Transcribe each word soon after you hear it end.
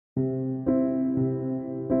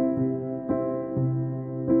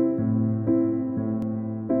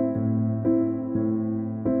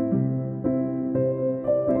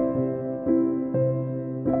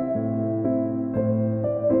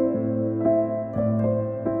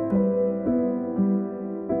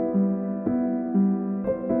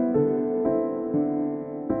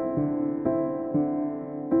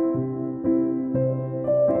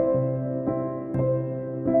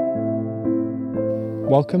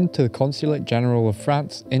Welcome to the Consulate General of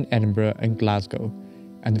France in Edinburgh and Glasgow,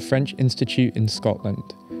 and the French Institute in Scotland.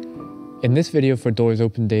 In this video for Doors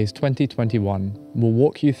Open Days 2021, we'll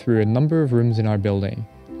walk you through a number of rooms in our building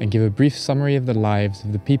and give a brief summary of the lives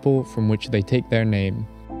of the people from which they take their name.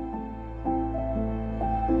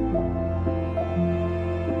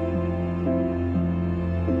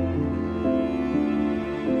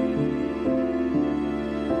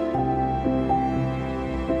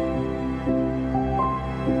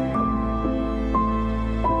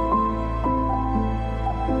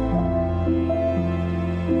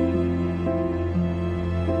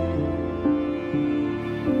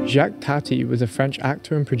 Jacques Tati was a French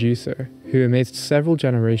actor and producer who amazed several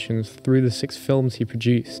generations through the 6 films he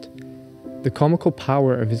produced. The comical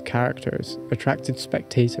power of his characters attracted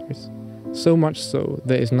spectators, so much so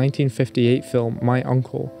that his 1958 film My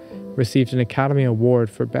Uncle received an Academy Award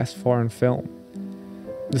for Best Foreign Film.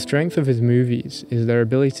 The strength of his movies is their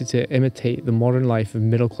ability to imitate the modern life of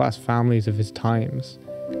middle-class families of his times.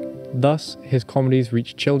 Thus, his comedies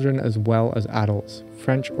reach children as well as adults,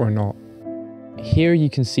 French or not. Here you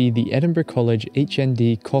can see the Edinburgh College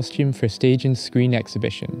HND Costume for Stage and Screen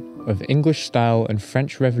exhibition of English style and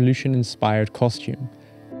French Revolution inspired costume.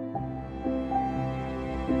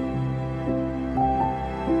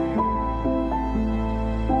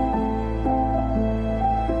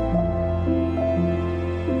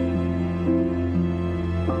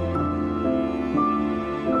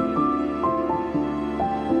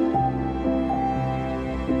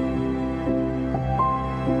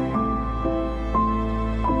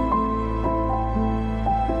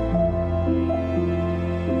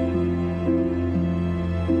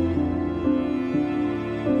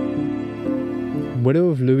 Widow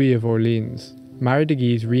of Louis of Orleans, Mary de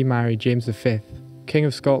Guise remarried James V, King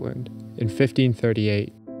of Scotland, in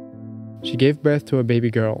 1538. She gave birth to a baby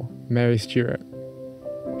girl, Mary Stuart.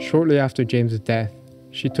 Shortly after James's death,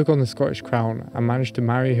 she took on the Scottish crown and managed to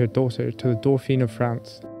marry her daughter to the Dauphin of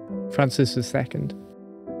France, Francis II.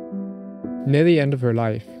 Near the end of her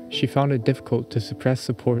life, she found it difficult to suppress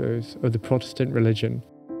supporters of the Protestant religion,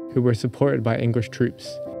 who were supported by English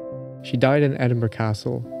troops. She died in Edinburgh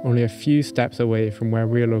Castle, only a few steps away from where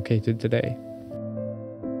we are located today.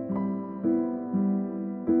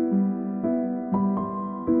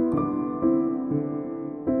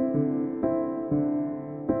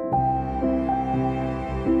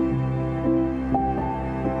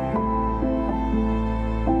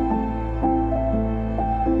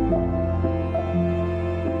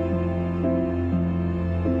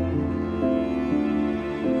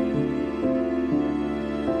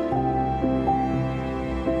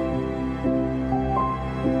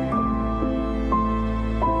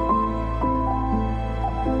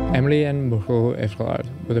 Emilienne Moreau-Evrard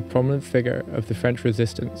was a prominent figure of the French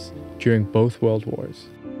resistance during both World Wars.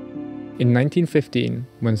 In 1915,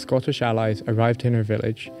 when Scottish allies arrived in her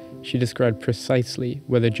village, she described precisely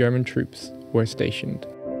where the German troops were stationed.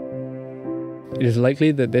 It is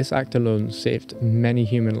likely that this act alone saved many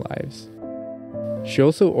human lives. She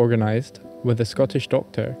also organised, with a Scottish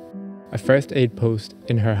doctor, a first aid post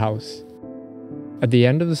in her house. At the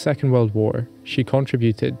end of the Second World War, she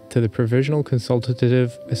contributed to the Provisional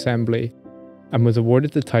Consultative Assembly and was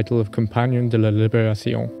awarded the title of Compagnon de la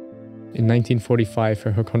Libération in 1945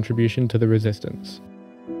 for her contribution to the resistance.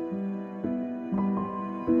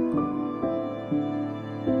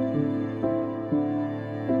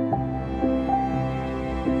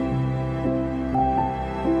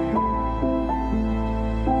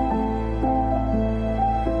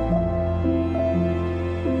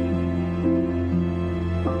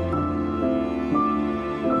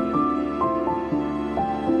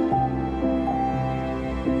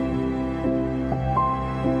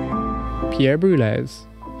 Pierre Boulez,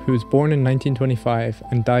 who was born in 1925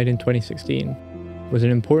 and died in 2016, was an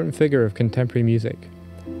important figure of contemporary music.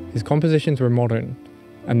 His compositions were modern,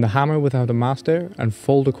 and The Hammer Without a Master and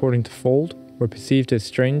Fold According to Fold were perceived as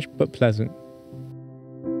strange but pleasant.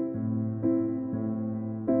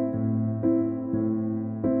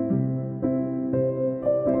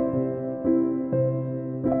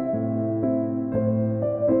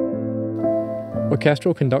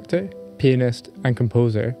 Orchestral conductor, pianist, and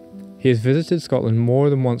composer, he has visited Scotland more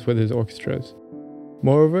than once with his orchestras.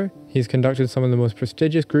 Moreover, he has conducted some of the most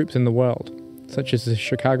prestigious groups in the world, such as the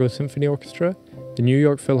Chicago Symphony Orchestra, the New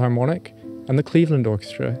York Philharmonic, and the Cleveland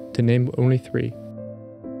Orchestra, to name only 3.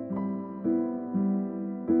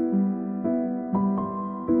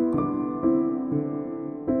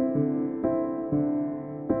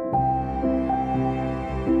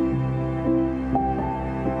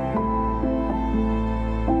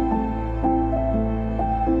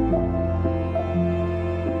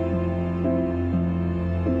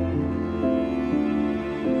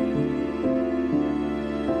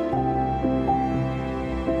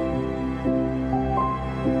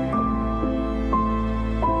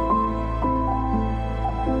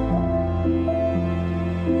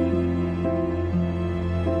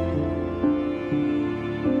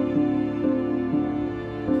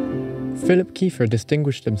 Philip Kiefer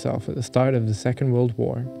distinguished himself at the start of the Second World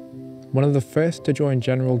War. One of the first to join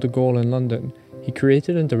General de Gaulle in London, he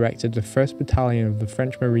created and directed the 1st Battalion of the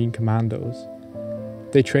French Marine Commandos.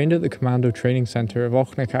 They trained at the Commando Training Centre of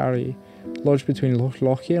Auchnacari, lodged between Loch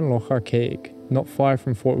Lochy and Loch Arkaig, not far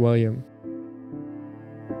from Fort William.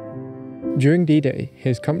 During D-Day,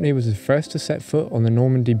 his company was the first to set foot on the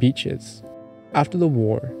Normandy beaches. After the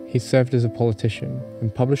war, he served as a politician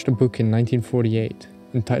and published a book in 1948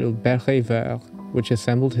 entitled Berger Vert, which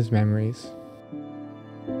assembled his memories.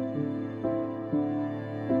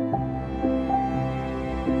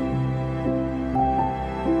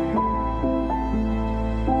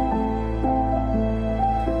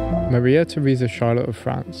 Maria Theresa Charlotte of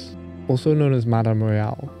France, also known as Madame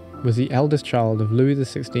Royale, was the eldest child of Louis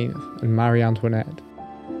XVI and Marie Antoinette.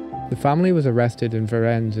 The family was arrested in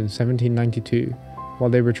Varennes in 1792 while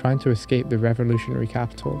they were trying to escape the revolutionary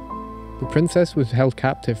capital. The princess was held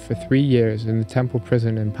captive for 3 years in the Temple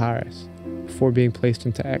prison in Paris before being placed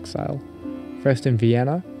into exile, first in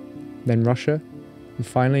Vienna, then Russia, and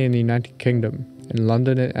finally in the United Kingdom, in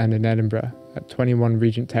London and in Edinburgh at 21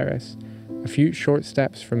 Regent Terrace, a few short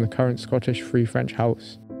steps from the current Scottish Free French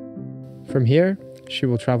House. From here, she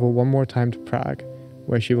will travel one more time to Prague,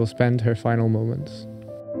 where she will spend her final moments.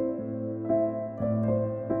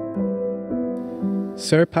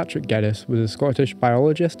 Sir Patrick Geddes was a Scottish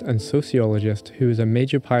biologist and sociologist who was a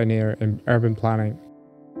major pioneer in urban planning.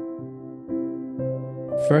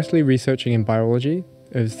 Firstly researching in biology,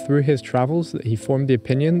 it was through his travels that he formed the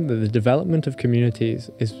opinion that the development of communities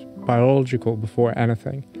is biological before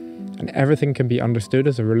anything, and everything can be understood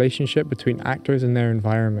as a relationship between actors and their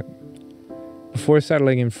environment. Before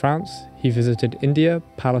settling in France, he visited India,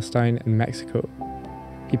 Palestine, and Mexico.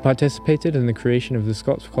 He participated in the creation of the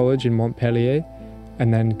Scots College in Montpellier,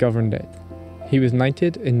 and then governed it. He was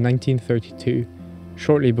knighted in 1932,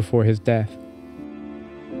 shortly before his death.